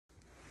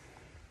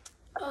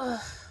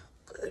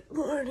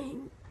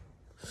morning.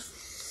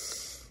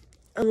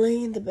 I'm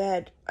laying in the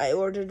bed. I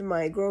ordered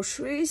my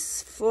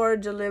groceries for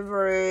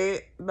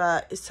delivery,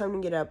 but it's time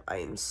to get up. I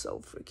am so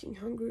freaking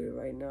hungry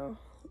right now.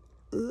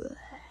 Ugh.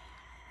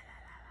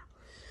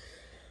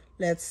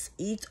 Let's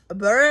eat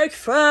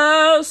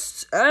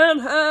breakfast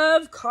and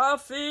have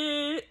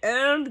coffee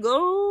and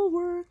go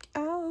work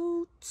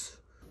out.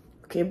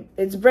 Okay,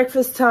 it's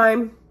breakfast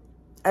time.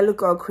 I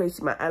look all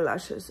crazy. My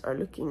eyelashes are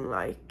looking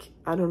like,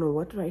 I don't know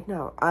what right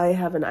now. I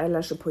have an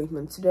eyelash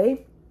appointment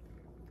today,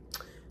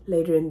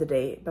 later in the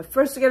day. But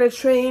first I gotta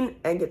train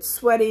and get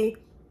sweaty,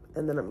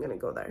 and then I'm gonna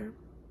go there.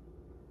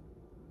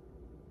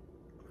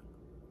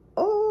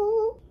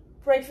 Oh,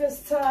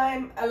 breakfast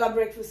time. I love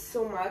breakfast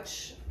so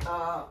much.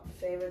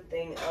 Favorite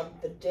thing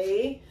of the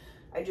day.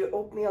 I do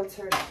oatmeal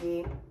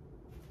turkey,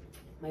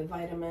 my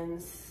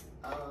vitamins.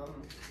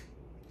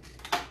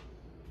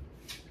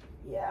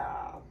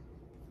 Yeah.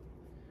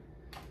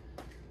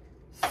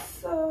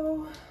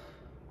 So,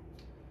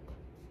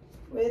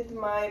 with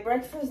my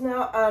breakfast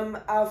now, I'm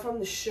out from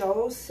the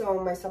show, so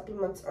my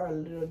supplements are a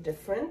little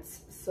different.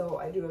 So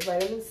I do a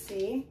vitamin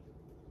C.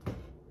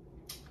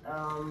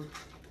 I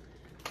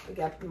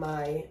got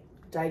my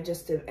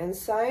digestive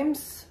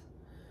enzymes.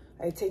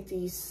 I take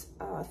these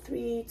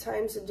 3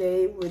 times a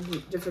day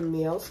with different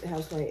meals. It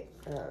helps my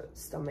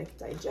stomach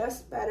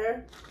digest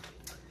better.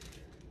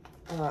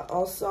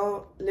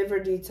 Also, liver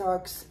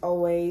detox,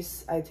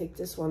 always. I take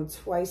this one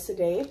twice a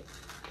day.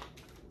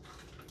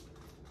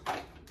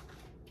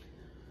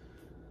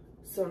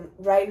 So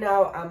right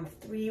now I'm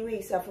 3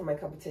 weeks out from my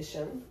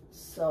competition.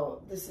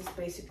 So this is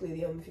basically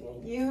the only thing I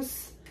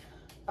use.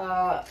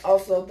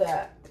 Also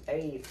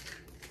a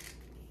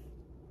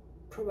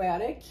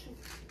probiotic.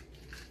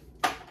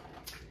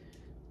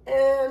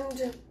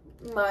 And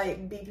my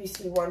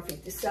BPC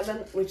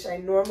 157, which I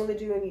normally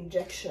do an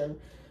injection.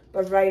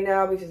 But right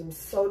now, because I'm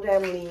so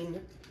damn lean,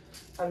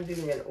 I'm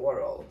doing an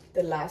oral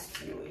the last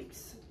few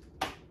weeks.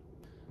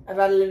 I've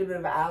had a little bit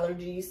of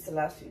allergies the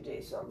last few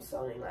days, so I'm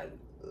sounding like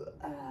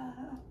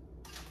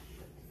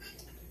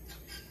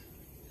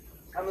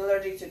I'm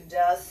allergic to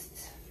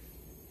dust.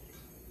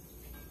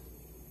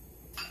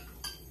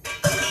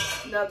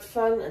 Not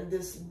fun, and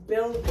this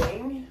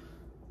building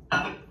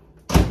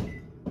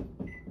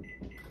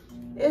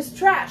is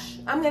trash.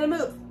 I'm gonna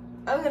move.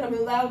 I'm gonna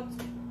move out.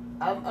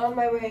 I'm on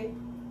my way.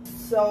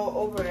 So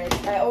over it.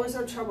 I always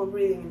have trouble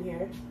breathing in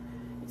here.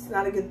 It's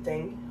not a good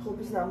thing.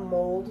 Hope it's not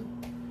mold.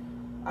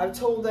 I've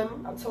told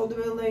the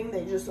building,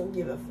 they just don't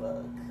give a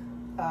fuck.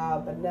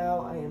 But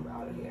now I am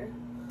out of here.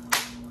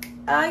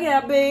 I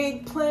got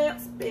big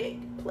plants,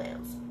 big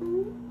plants.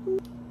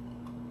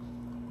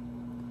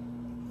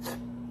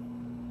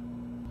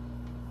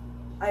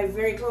 I'm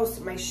very close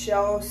to my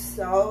show,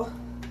 so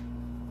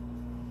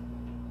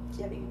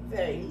getting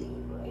very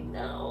lean right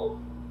now.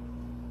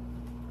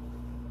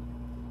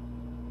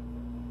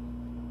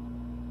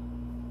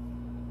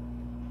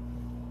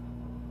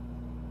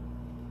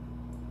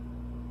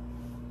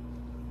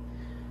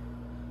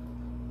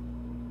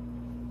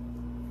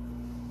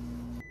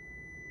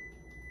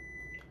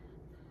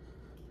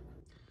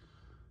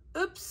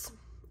 Oops,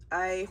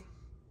 I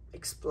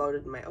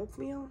exploded my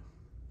oatmeal.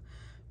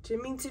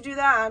 Didn't mean to do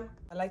that.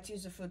 I like to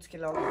use the food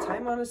scale all the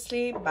time,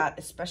 honestly, but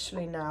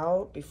especially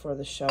now before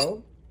the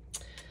show.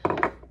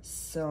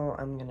 So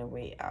I'm gonna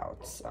weigh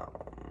out some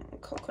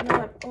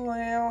coconut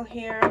oil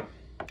here.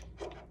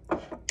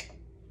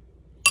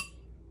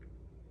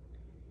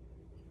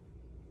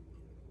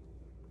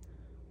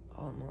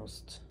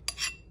 Almost.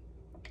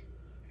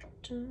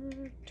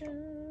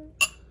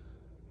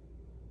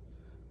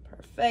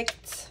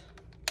 Perfect.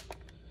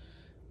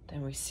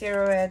 Then we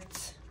zero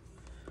it.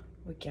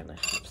 We're gonna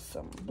have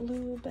some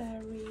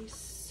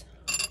blueberries.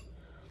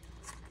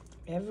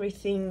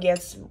 Everything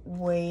gets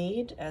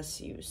weighed,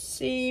 as you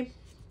see.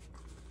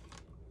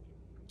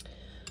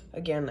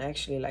 Again, I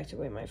actually like to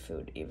weigh my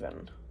food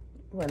even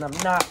when I'm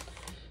not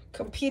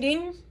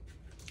competing.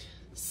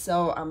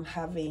 So I'm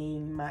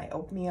having my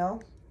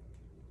oatmeal,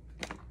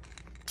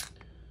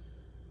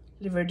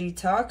 liver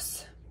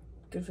detox,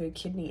 good for your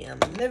kidney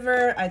and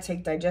liver. I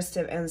take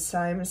digestive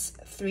enzymes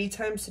 3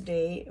 times a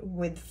day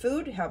with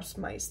food. It helps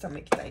my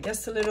stomach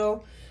digest a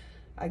little.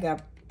 I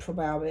got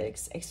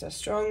probiotics, extra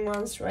strong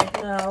ones right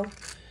now.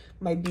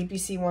 My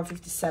BPC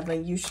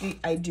 157, usually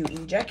I do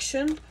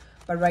injection,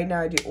 but right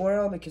now I do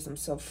oral because I'm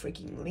so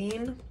freaking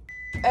lean.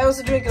 I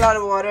also drink a lot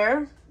of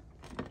water,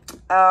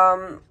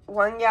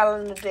 1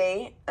 gallon a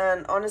day,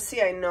 and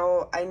honestly I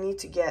know I need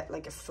to get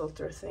like a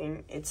filter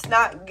thing. It's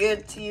not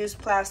good to use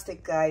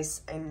plastic,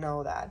 guys. I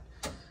know that.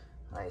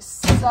 I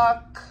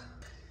suck.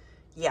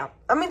 Yeah,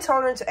 I'm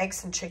intolerant to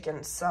eggs and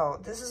chicken, so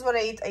this is what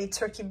I eat. I eat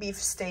turkey beef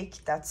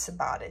steak. That's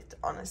about it,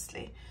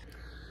 honestly.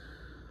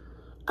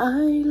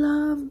 I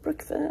love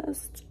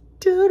breakfast.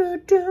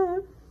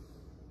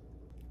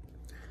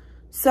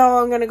 So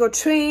I'm gonna go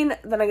train,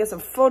 then I got some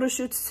photo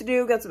shoots to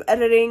do, got some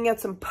editing, got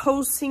some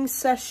posting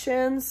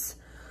sessions.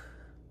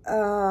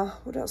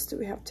 What else do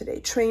we have today?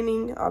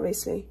 Training,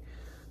 obviously.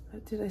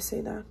 Did I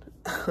say that?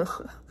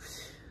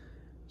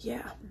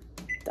 Yeah.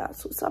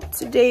 that's what's up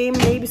today.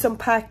 Maybe some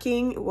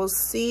packing, we'll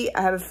see.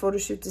 I have a photo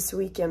shoot this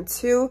weekend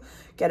too.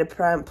 Get a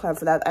plan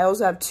for that. I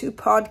also have 2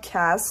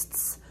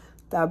 podcasts.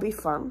 That'll be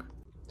fun.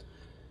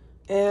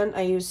 And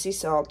I use sea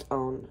salt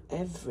on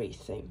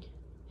everything.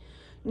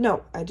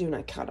 No, I do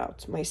not cut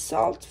out my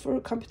salt for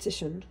a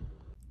competition.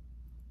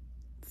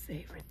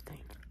 Favorite thing.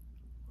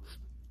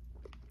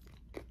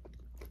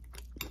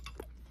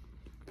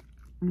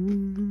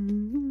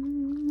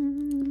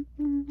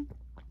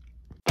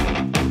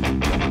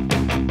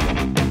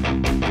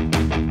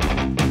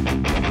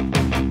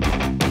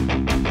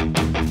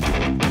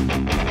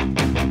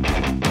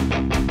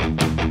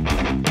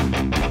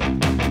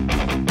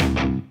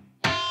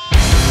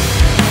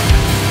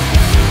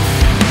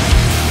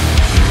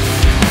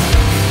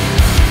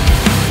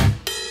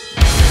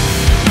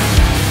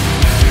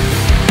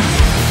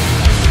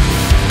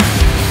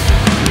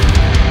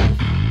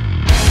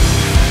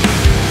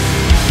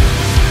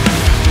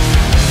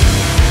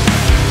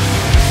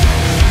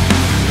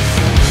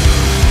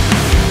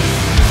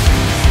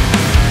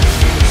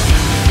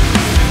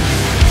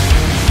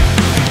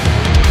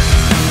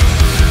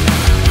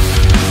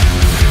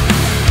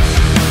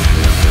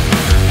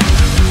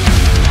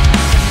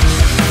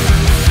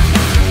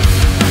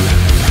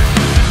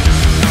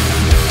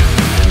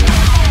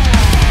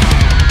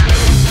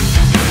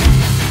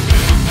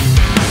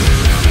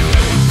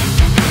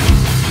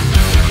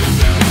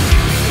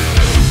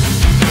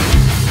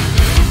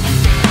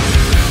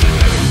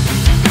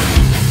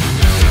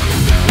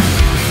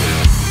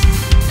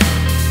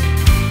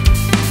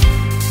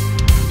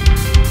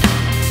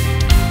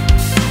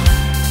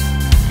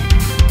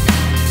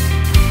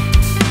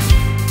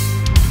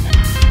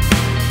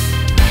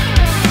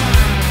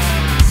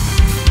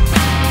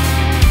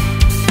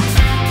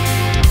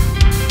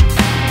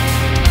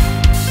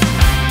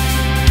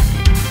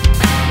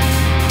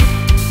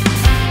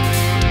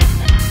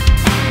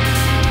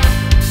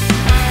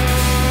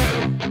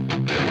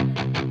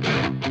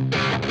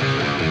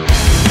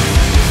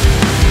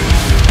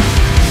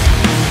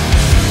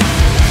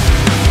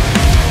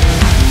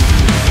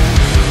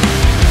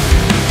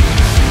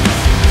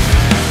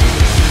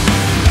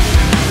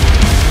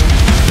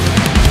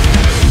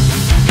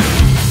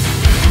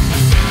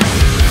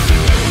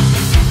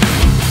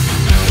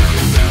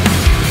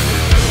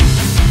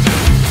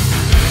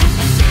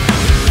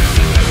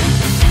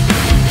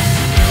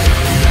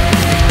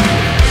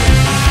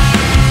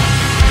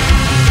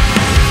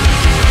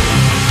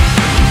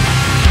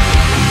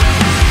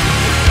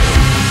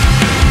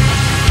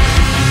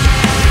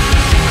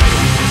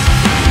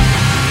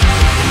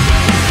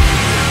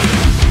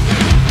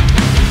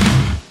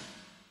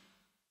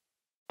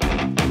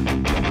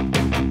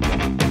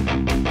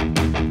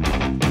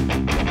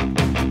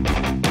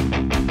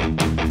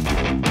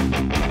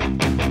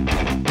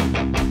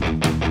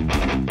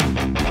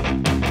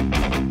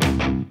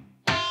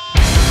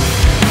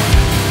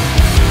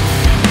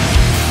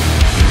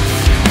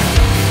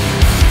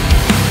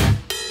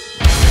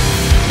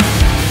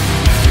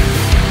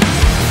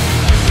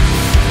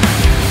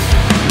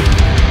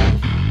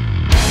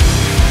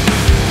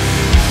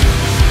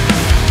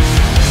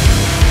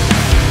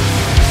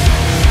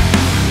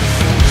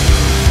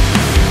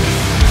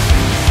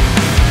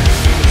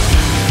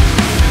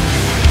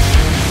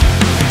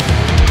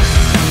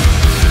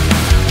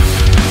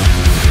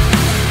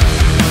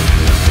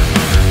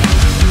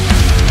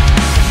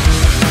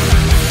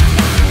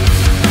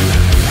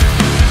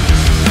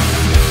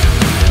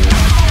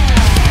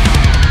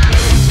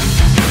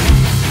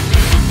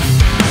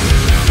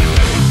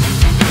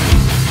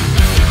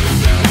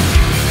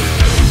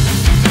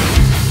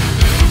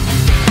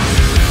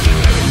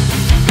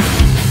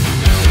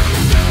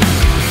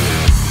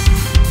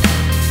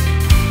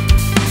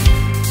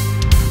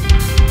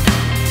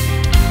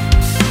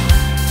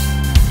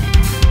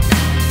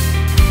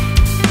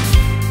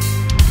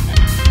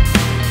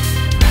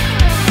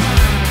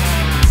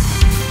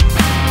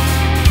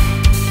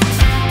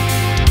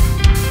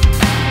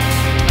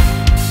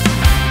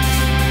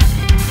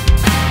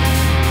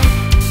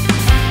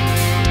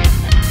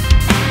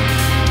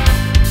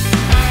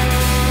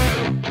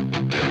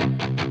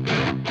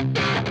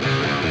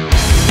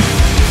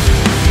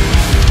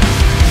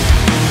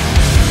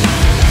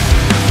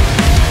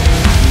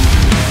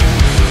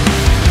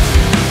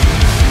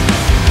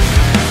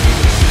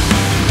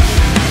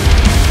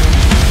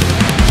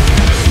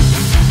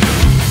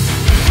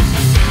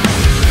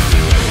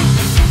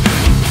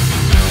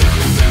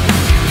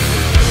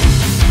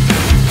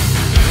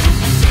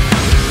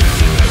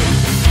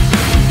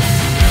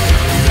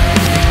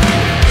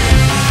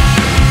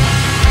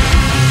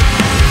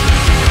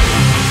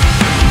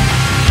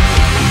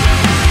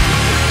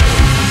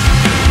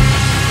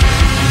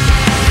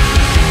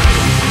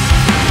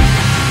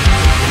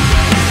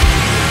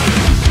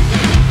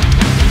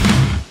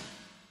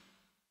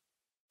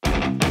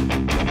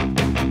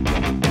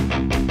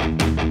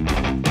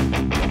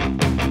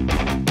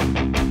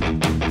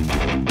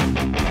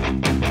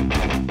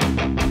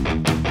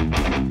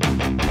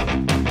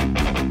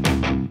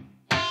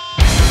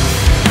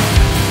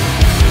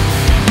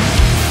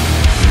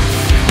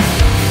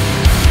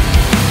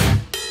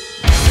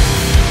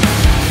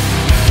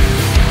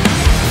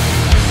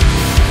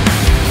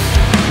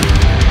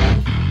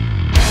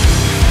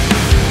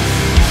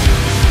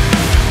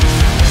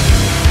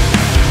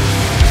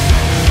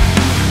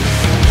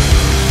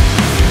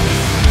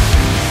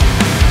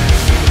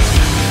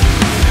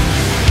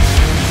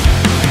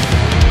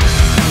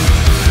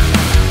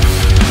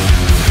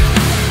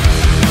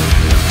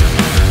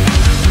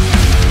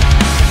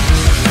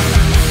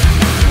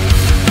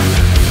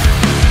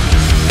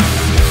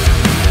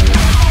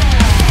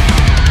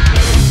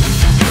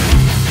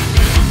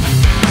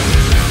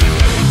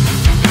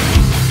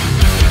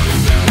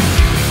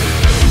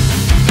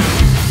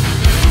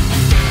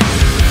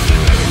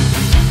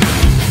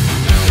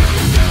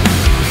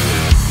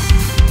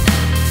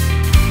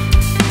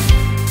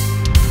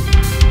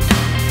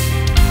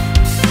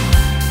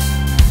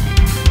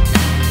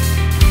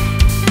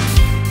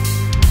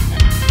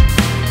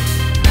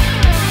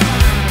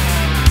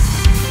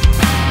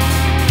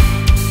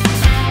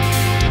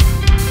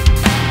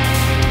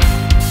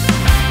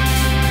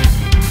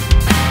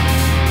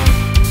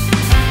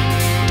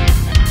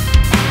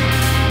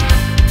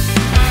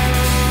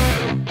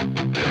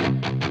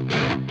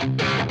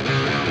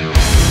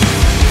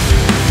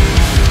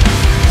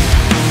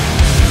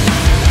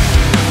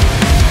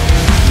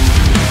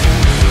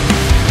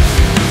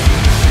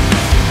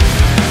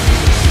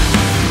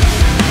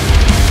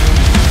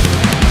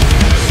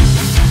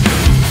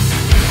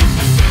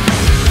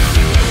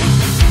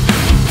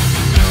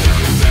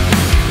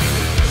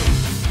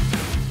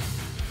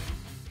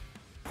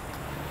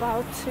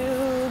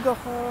 to go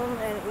home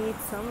and eat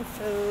some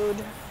food.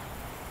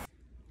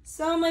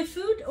 So my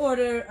food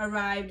order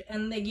arrived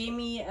and they gave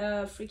me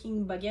a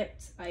freaking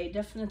baguette. I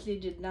definitely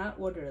did not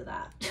order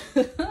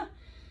that.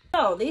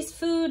 So these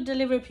food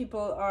delivery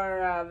people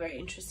are very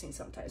interesting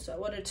sometimes. So I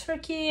ordered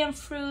turkey and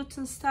fruit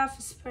and stuff,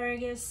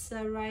 asparagus,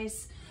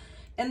 rice.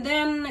 And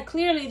then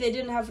clearly they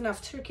didn't have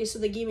enough turkey, so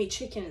they gave me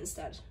chicken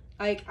instead.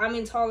 Like, I'm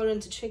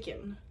intolerant to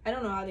chicken. I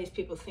don't know how these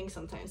people think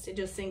sometimes. They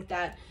just think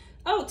that,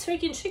 oh,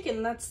 turkey and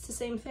chicken, that's the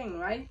same thing,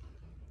 right?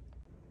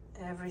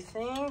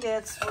 Everything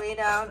gets weighed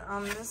out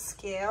on the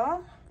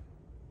scale.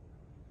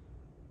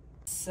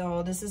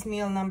 So this is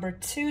meal number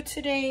 2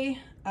 today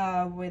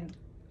with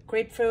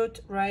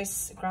grapefruit,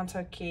 rice, ground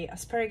turkey,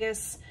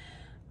 asparagus.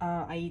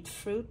 I eat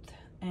fruit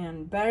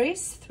and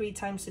berries 3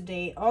 times a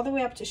day, all the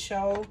way up to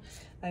show.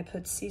 I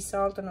put sea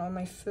salt on all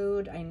my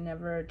food. I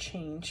never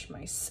change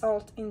my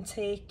salt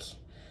intake.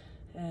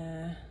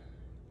 Don't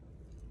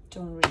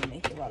really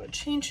make a lot of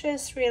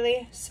changes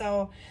really.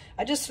 So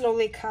I just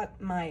slowly cut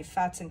my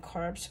fats and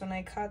carbs when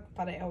I cut,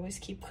 but I always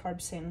keep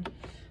carbs in,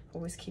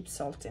 always keep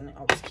salt in,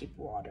 always keep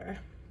water.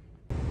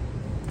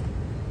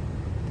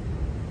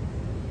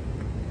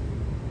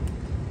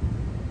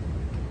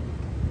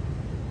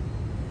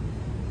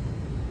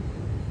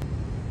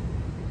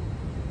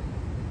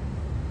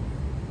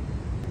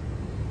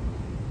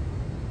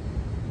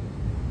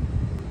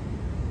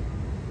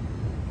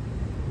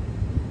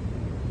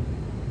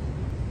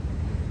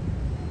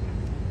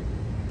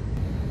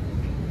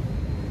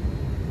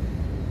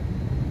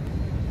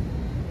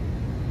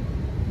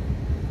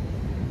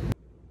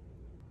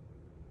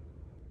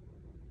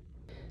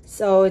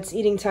 So it's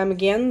eating time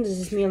again. This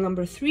is meal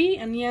number 3,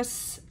 and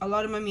yes, a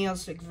lot of my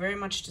meals look very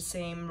much the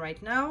same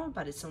right now,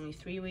 but it's only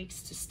 3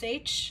 weeks to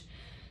stage.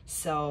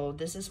 So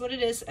this is what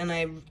it is, and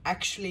I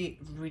actually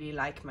really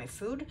like my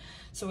food.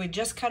 So we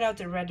just cut out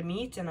the red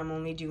meat, and I'm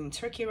only doing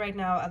turkey right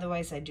now.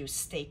 Otherwise I do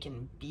steak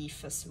and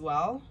beef as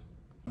well.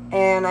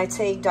 And I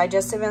take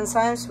digestive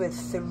enzymes with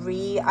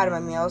 3 out of my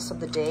meals of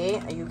the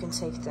day. You can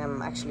take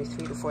them actually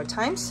 3 to 4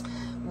 times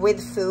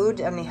with food,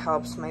 and it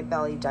helps my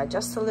belly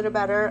digest a little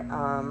better.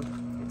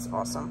 It's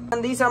awesome.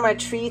 And these are my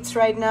treats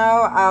right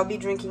now. I'll be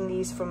drinking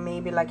these for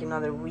maybe like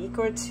another week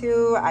or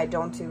 2. I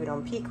don't do it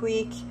on peak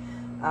week.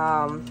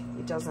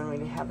 It doesn't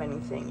really have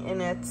anything in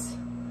it.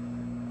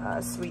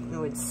 Sweetened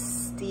with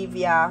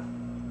stevia.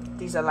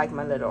 These are like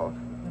my little,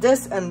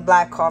 this and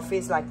black coffee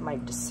is like my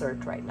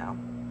dessert right now.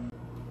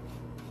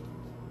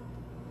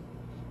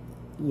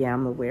 Yeah,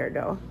 I'm a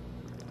weirdo.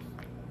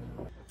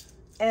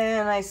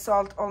 And I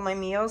salt all my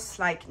meals,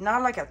 like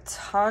not like a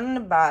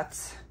ton, but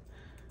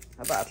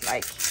about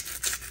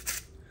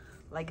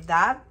like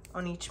that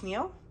on each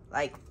meal.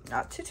 Like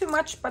not too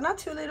much, but not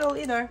too little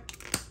either.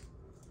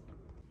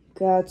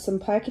 Got some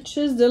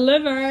packages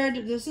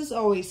delivered. This is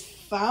always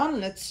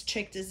fun. Let's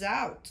check this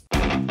out.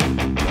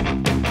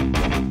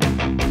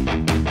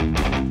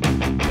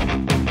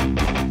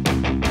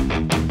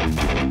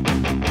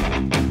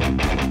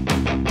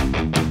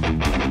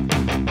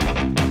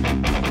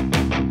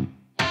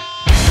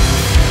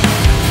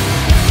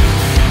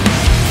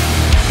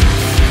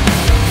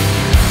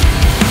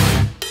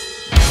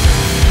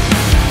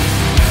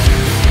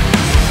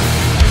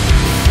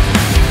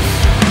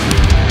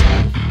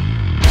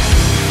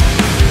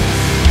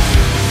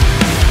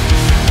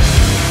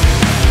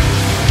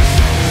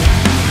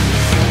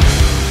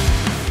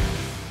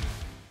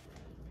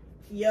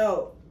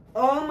 Yo,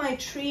 all my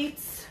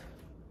treats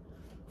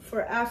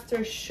for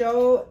after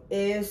show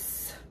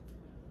is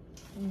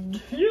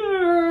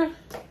here.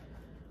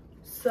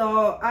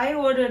 So I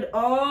ordered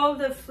all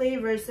the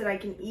flavors that I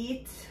can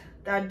eat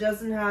that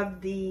doesn't have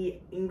the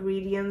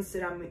ingredients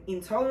that I'm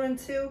intolerant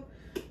to.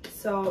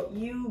 So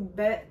you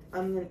bet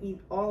I'm gonna eat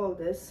all of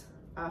this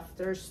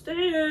after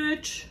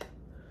stage.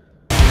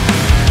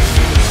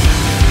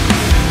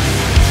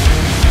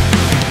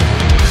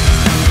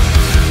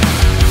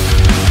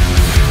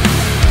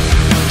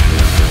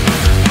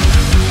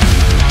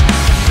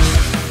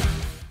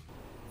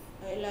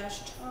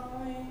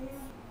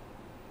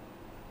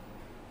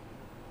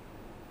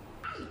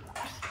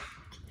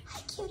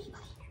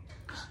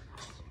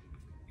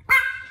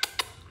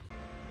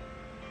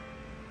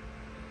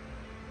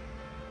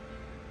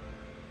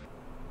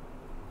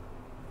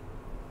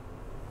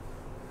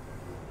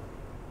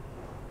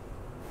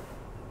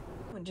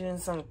 We're doing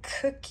some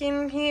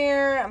cooking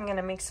here. I'm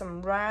gonna make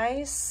some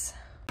rice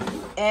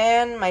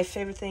and my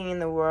favorite thing in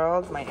the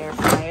world, my air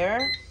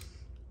fryer.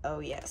 Oh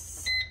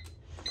yes.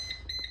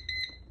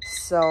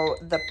 So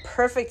the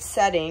perfect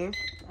setting,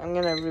 I'm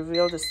gonna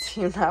reveal this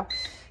to you now,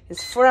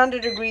 is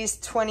 400 degrees,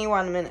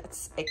 21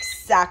 minutes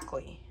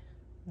exactly.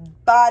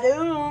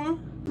 Badoom!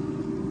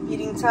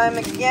 Eating time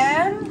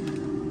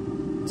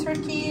again.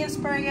 Turkey,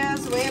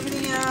 asparagus,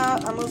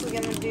 weavelia. I'm also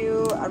gonna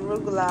do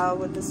arugula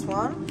with this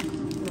one.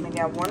 I'm gonna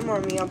get one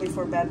more meal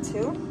before bed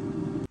too.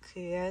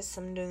 Okay guys,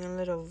 I'm doing a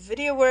little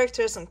video work.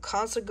 There's some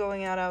concert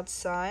going out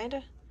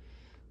outside.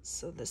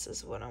 So this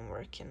is what I'm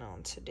working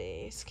on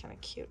today. It's kind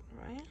of cute,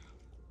 right?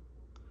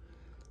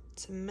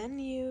 It's a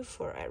menu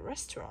for a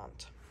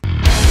restaurant.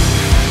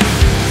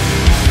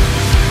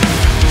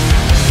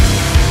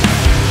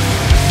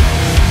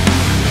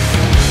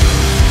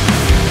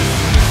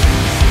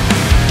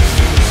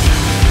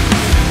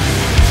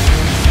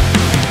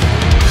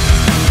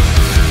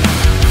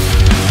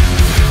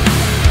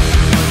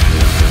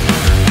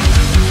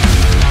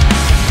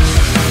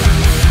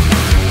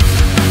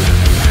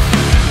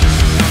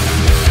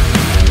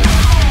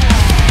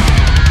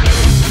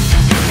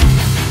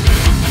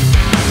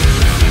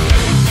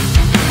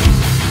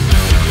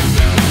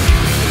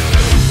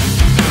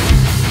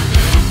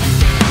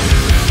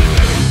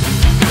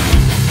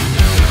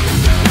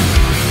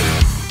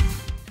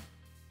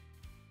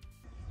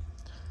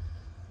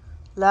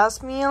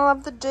 Last meal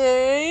of the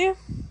day.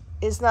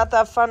 It's not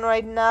that fun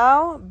right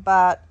now,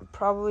 but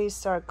probably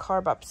start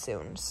carb up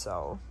soon,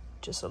 so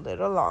just a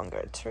little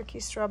longer. Turkey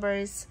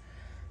strawberries,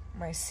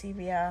 my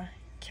stevia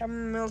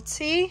chamomile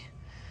tea,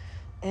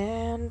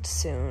 and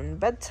soon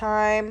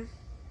bedtime.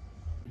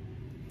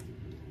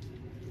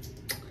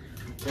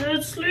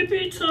 It's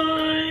sleepy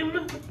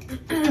time.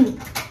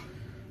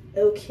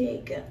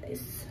 Okay,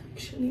 guys.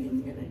 Actually,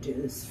 I'm gonna do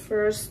this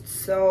first.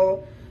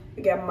 So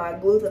I got my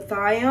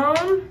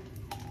glutathione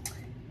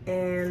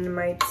and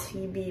my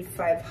TB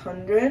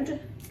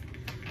 500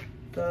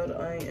 that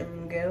I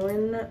am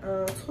going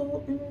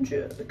to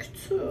inject.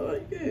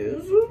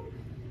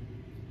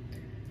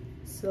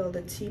 So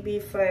the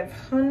TB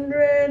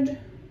 500,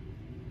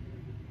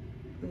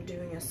 I'm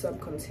doing a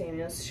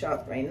subcutaneous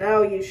shot right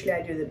now. Usually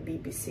I do the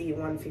BPC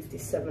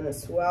 157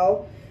 as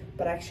well,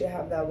 but I actually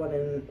have that one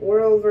in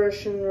oral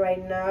version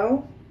right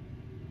now.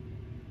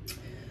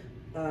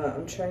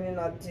 I'm trying to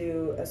not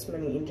do as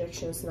many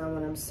injections now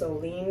when I'm so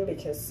lean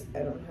because I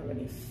don't have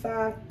any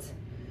fat.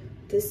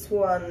 This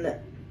one,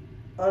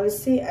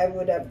 honestly, I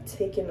would have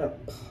taken a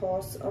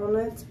pause on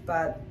it,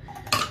 but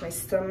my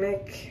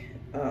stomach,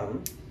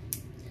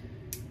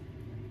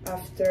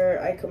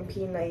 after I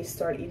compete and I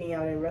start eating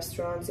out in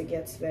restaurants, it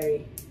gets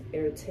very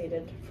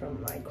irritated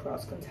from like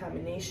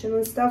cross-contamination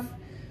and stuff.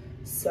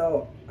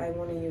 So I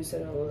want to use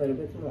it a little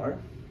bit more.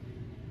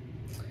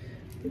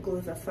 The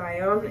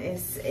glutathione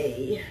is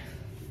a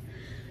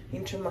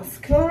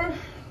intramuscular,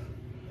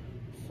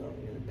 so I'm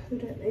gonna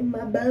put it in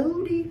my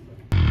body.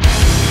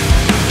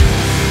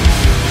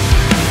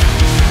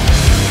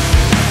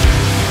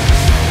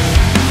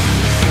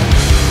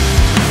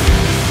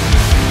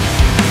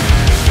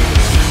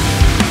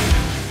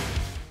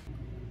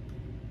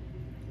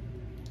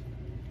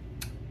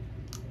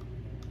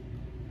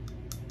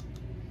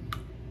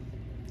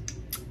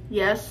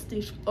 Yes,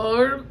 these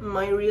are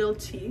my real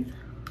teeth.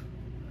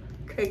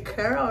 Take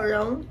care of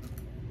them.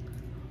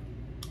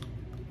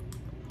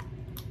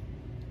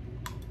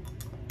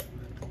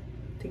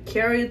 Take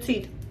care of your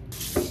teeth.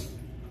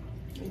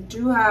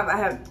 I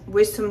have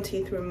wisdom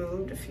teeth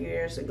removed a few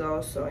years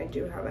ago, so I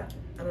do have an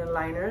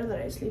aligner that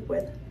I sleep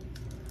with.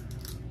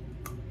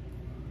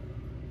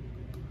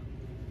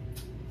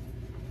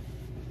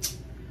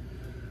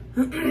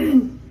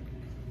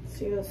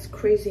 See what this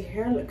crazy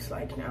hair looks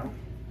like now.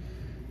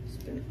 It's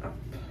been up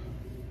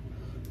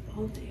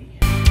all day.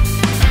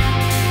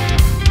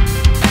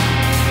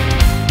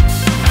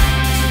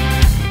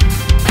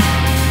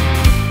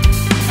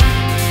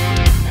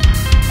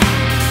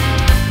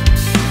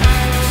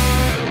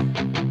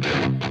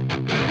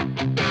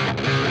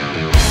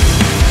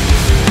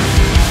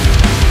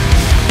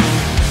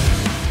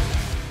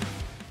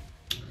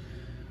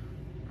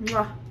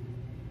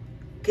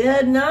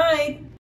 Good night.